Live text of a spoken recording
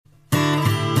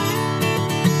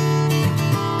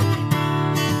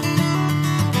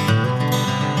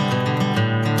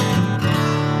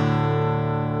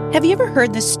Have you ever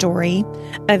heard the story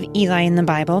of Eli in the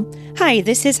Bible? Hi,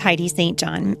 this is Heidi St.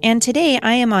 John, and today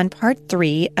I am on part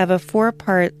 3 of a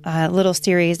 4-part little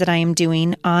series that I am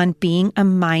doing on being a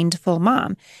mindful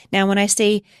mom. Now, when I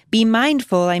say be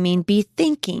mindful, I mean be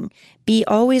thinking, be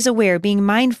always aware. Being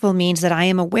mindful means that I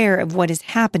am aware of what is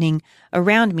happening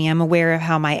around me. I'm aware of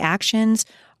how my actions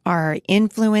are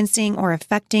influencing or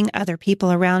affecting other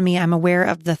people around me. I'm aware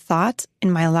of the thoughts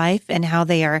in my life and how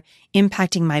they are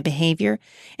impacting my behavior.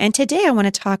 And today I want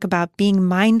to talk about being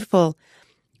mindful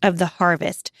of the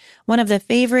harvest. One of the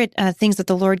favorite things that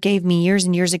the Lord gave me years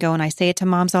and years ago, and I say it to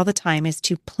moms all the time, is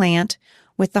to plant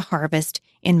with the harvest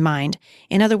in mind.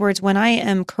 In other words, when I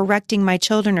am correcting my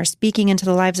children or speaking into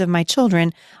the lives of my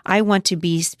children, I want to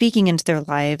be speaking into their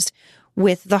lives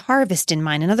with the harvest in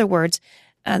mind. In other words,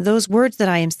 those words that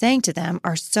I am saying to them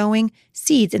are sowing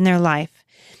seeds in their life.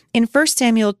 In 1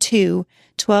 Samuel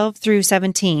 2:12 through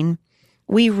 17,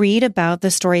 we read about the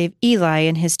story of Eli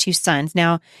and his 2 sons.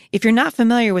 Now, if you're not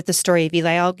familiar with the story of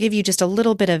Eli, I'll give you just a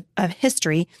little bit of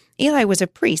history. Eli was a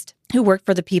priest who worked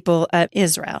for the people of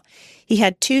Israel. He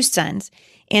had 2 sons,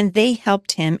 and they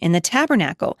helped him in the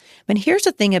tabernacle. But here's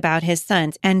the thing about his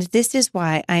sons, and this is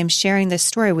why I am sharing this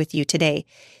story with you today.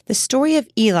 The story of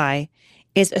Eli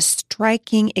is a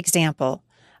striking example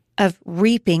of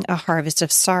reaping a harvest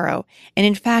of sorrow. And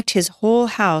in fact, his whole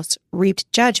house reaped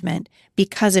judgment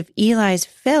because of Eli's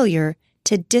failure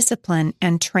to discipline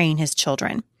and train his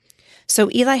children. So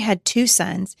Eli had 2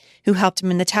 sons who helped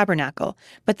him in the tabernacle,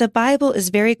 but the Bible is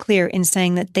very clear in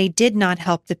saying that they did not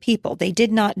help the people. They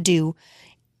did not do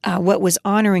what was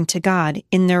honoring to God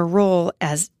in their role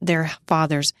as their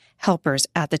father's helpers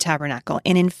at the tabernacle.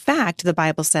 And in fact, the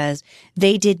Bible says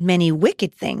they did many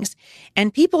wicked things.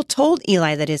 And people told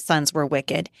Eli that his sons were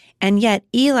wicked, and yet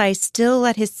Eli still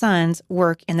let his sons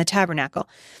work in the tabernacle.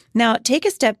 Now, take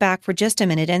a step back for just a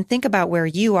minute and think about where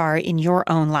you are in your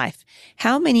own life.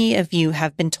 How many of you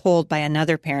have been told by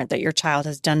another parent that your child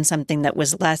has done something that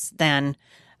was less than,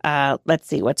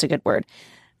 less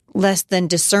than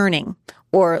discerning,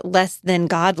 or less than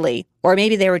godly, or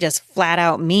maybe they were just flat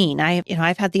out mean?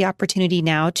 I've had the opportunity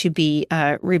now to be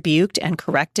rebuked and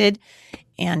corrected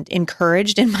and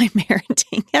encouraged in my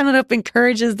parenting. I don't know if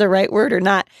encourage is the right word or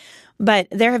not, but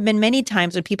there have been many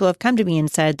times when people have come to me and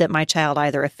said that my child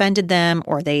either offended them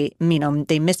or they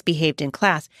misbehaved in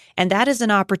class. And that is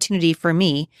an opportunity for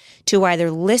me to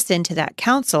either listen to that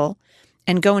counsel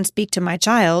and go and speak to my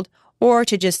child, or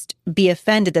to just be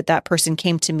offended that that person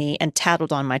came to me and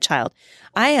tattled on my child.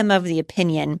 I am of the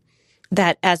opinion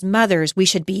that as mothers, we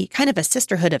should be kind of a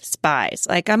sisterhood of spies.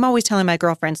 Like I'm always telling my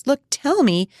girlfriends, look, tell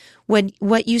me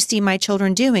what you see my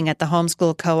children doing at the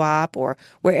homeschool co-op or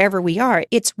wherever we are.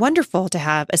 It's wonderful to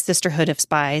have a sisterhood of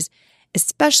spies,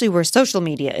 especially where social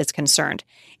media is concerned.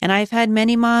 And I've had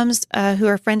many moms who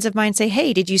are friends of mine say,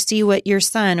 hey, did you see what your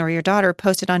son or your daughter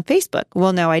posted on Facebook?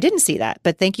 Well, no, I didn't see that,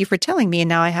 but thank you for telling me. And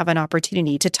now I have an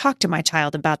opportunity to talk to my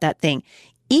child about that thing.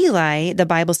 Eli, the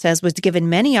Bible says, was given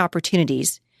many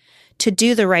opportunities to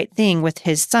do the right thing with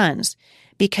his sons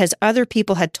because other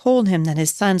people had told him that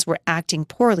his sons were acting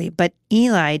poorly, but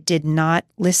Eli did not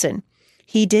listen.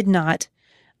 He did not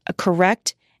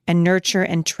correct and nurture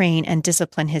and train and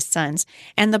discipline his sons.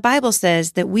 And the Bible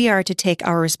says that we are to take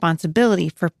our responsibility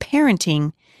for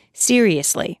parenting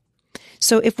seriously.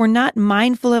 So if we're not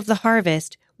mindful of the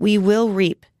harvest, we will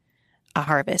reap a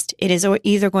harvest. It is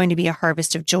either going to be a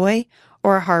harvest of joy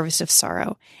or a harvest of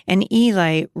sorrow. And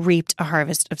Eli reaped a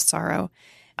harvest of sorrow.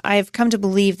 I've come to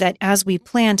believe that as we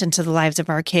plant into the lives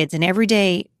of our kids, and every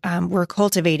day we're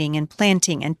cultivating and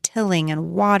planting and tilling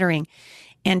and watering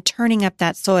and turning up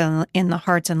that soil in the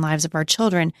hearts and lives of our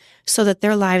children so that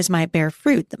their lives might bear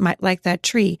fruit, like that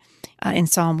tree in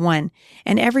Psalm 1.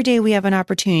 And every day we have an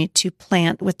opportunity to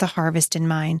plant with the harvest in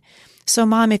mind. So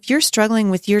Mom, if you're struggling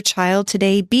with your child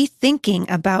today, be thinking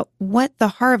about what the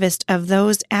harvest of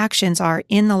those actions are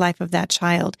in the life of that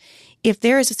child. If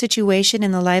there is a situation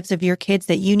in the lives of your kids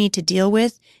that you need to deal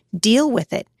with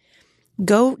it.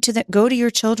 Go to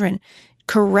your children.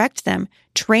 Correct them,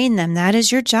 train them. That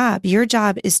is your job. Your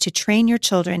job is to train your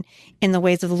children in the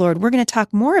ways of the Lord. We're going to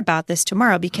talk more about this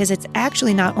tomorrow because it's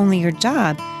actually not only your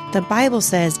job. The Bible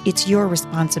says it's your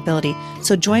responsibility.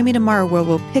 So join me tomorrow where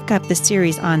we'll pick up the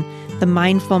series on the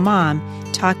mindful mom,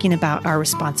 talking about our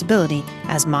responsibility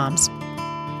as moms.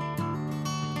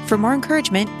 For more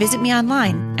encouragement, visit me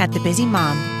online at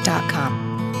thebusymom.com.